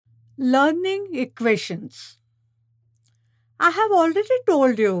Learning equations. I have already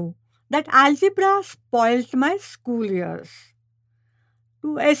told you that algebra spoiled my school years.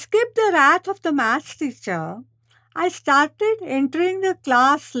 To escape the wrath of the maths teacher, I started entering the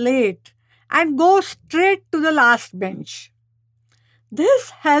class late and go straight to the last bench. This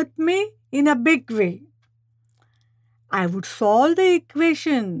helped me in a big way. I would solve the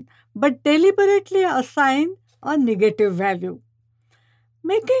equation but deliberately assign a negative value.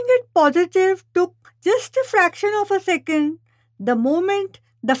 Making it positive took just a fraction of a second. The moment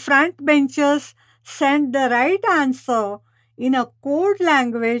the front benchers sent the right answer in a code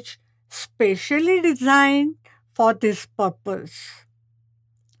language specially designed for this purpose.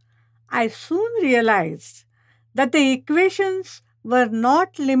 I soon realized that the equations were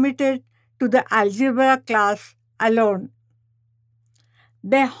not limited to the algebra class alone.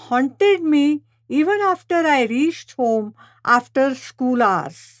 They haunted me even after I reached home after school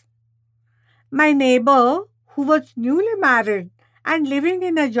hours. My neighbor, who was newly married and living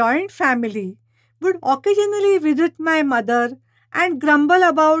in a joint family, would occasionally visit my mother and grumble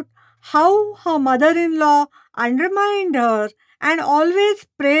about how her mother in law undermined her and always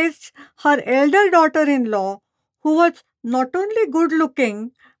praised her elder daughter in law, who was not only good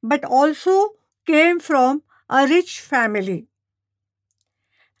looking but also came from a rich family.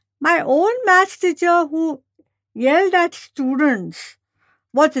 My own maths teacher, who yelled at students,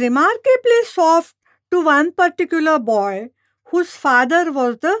 was remarkably soft to one particular boy whose father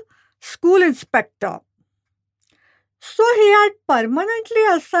was the school inspector. So he had permanently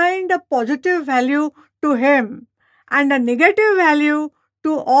assigned a positive value to him and a negative value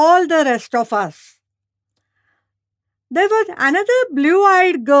to all the rest of us. There was another blue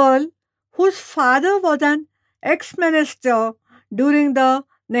eyed girl whose father was an ex minister during the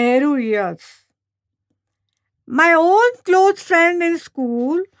Nehru years. My own close friend in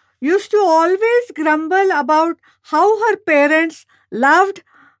school used to always grumble about how her parents loved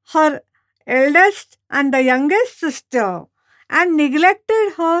her eldest and the youngest sister and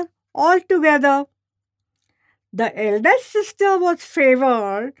neglected her altogether. The eldest sister was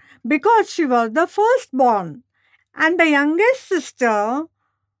favored because she was the firstborn, and the youngest sister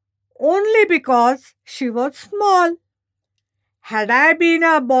only because she was small. Had I been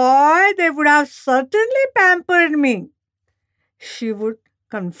a boy, they would have certainly pampered me. She would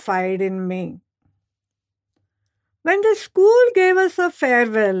confide in me. When the school gave us a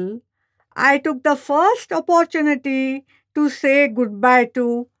farewell, I took the first opportunity to say goodbye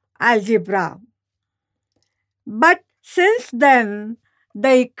to algebra. But since then,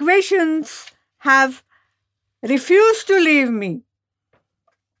 the equations have refused to leave me.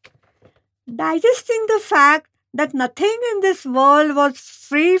 Digesting the fact that nothing in this world was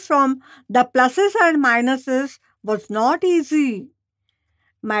free from the pluses and minuses was not easy.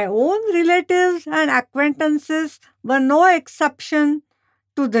 My own relatives and acquaintances were no exception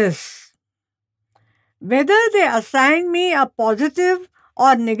to this. Whether they assigned me a positive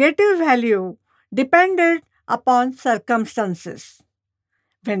or negative value depended upon circumstances.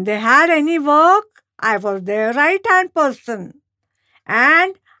 When they had any work, I was their right hand person.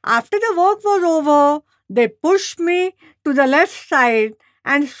 And after the work was over, they pushed me to the left side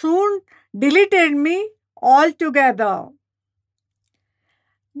and soon deleted me altogether.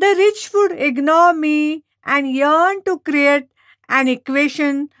 The rich would ignore me and yearn to create an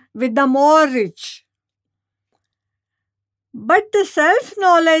equation with the more rich. But the self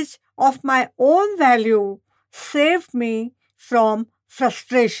knowledge of my own value saved me from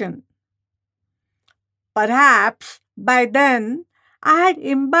frustration. Perhaps by then I had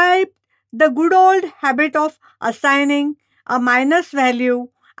imbibed the good old habit of assigning a minus value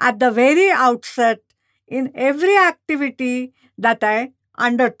at the very outset in every activity that I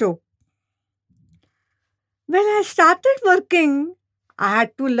undertook. When I started working, I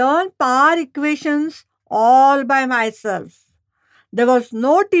had to learn power equations all by myself. There was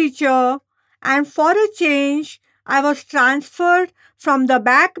no teacher, and for a change, I was transferred from the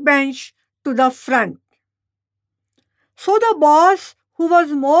back bench to the front. So the boss, who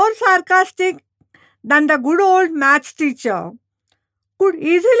was more sarcastic than the good old maths teacher, could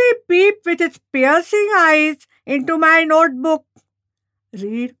easily peep with its piercing eyes into my notebook.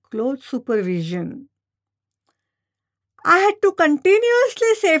 Read close supervision. I had to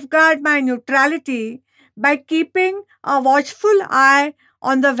continuously safeguard my neutrality by keeping a watchful eye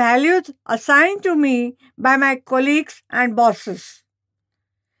on the values assigned to me by my colleagues and bosses.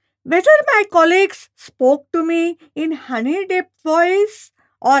 Whether my colleagues spoke to me in honey dipped voice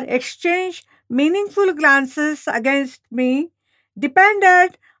or exchanged meaningful glances against me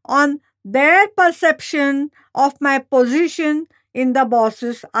depended on their perception of my position in the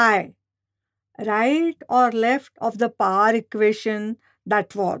boss's eye, right or left of the power equation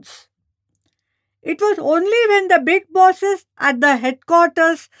that was. It was only when the big bosses at the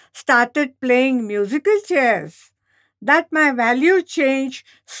headquarters started playing musical chairs that my value changed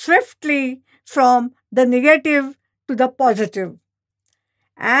swiftly from the negative to the positive.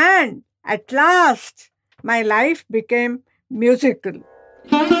 And at last, my life became musical.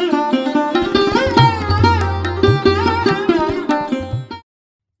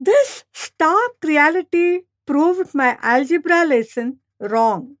 This stark reality proved my algebra lesson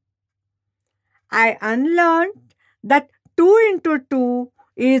wrong. I unlearned that 2 into 2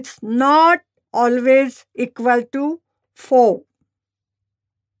 is not always equal to 4.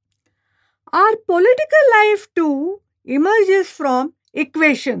 Our political life too emerges from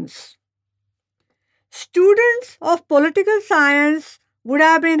equations. Students of political science would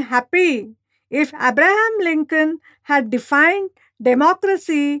have been happy if Abraham Lincoln had defined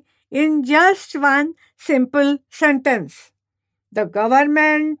democracy in just one simple sentence: the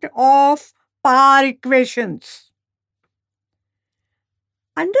government of power equations.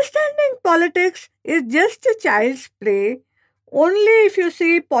 Understanding politics is just a child's play only if you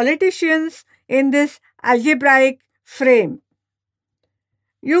see politicians in this algebraic frame.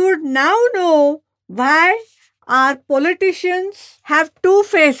 You would now know why our politicians have two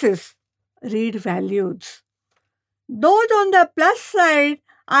faces. Read values. Those on the plus side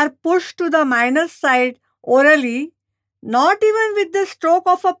are pushed to the minus side orally, not even with the stroke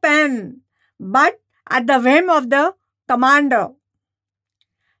of a pen, but at the whim of the commander.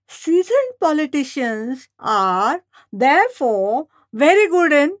 Seasoned politicians are, therefore, very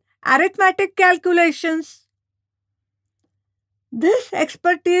good in arithmetic calculations. This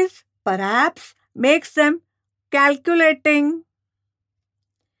expertise perhaps makes them calculating.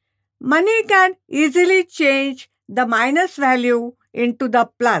 Money can easily change the minus value into the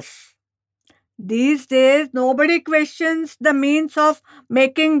plus. These days, nobody questions the means of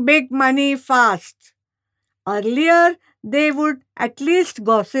making big money fast. Earlier, they would at least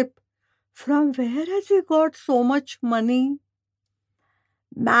gossip. From where has he got so much money?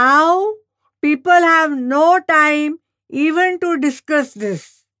 Now, people have no time even to discuss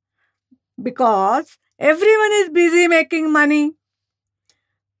this because everyone is busy making money.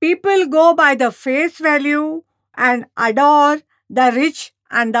 People go by the face value and adore the rich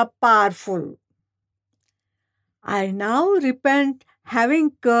and the powerful. I now repent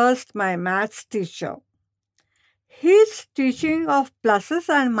having cursed my maths teacher. His teaching of pluses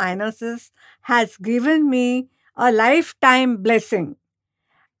and minuses has given me a lifetime blessing.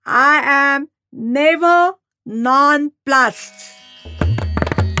 I am never nonplussed.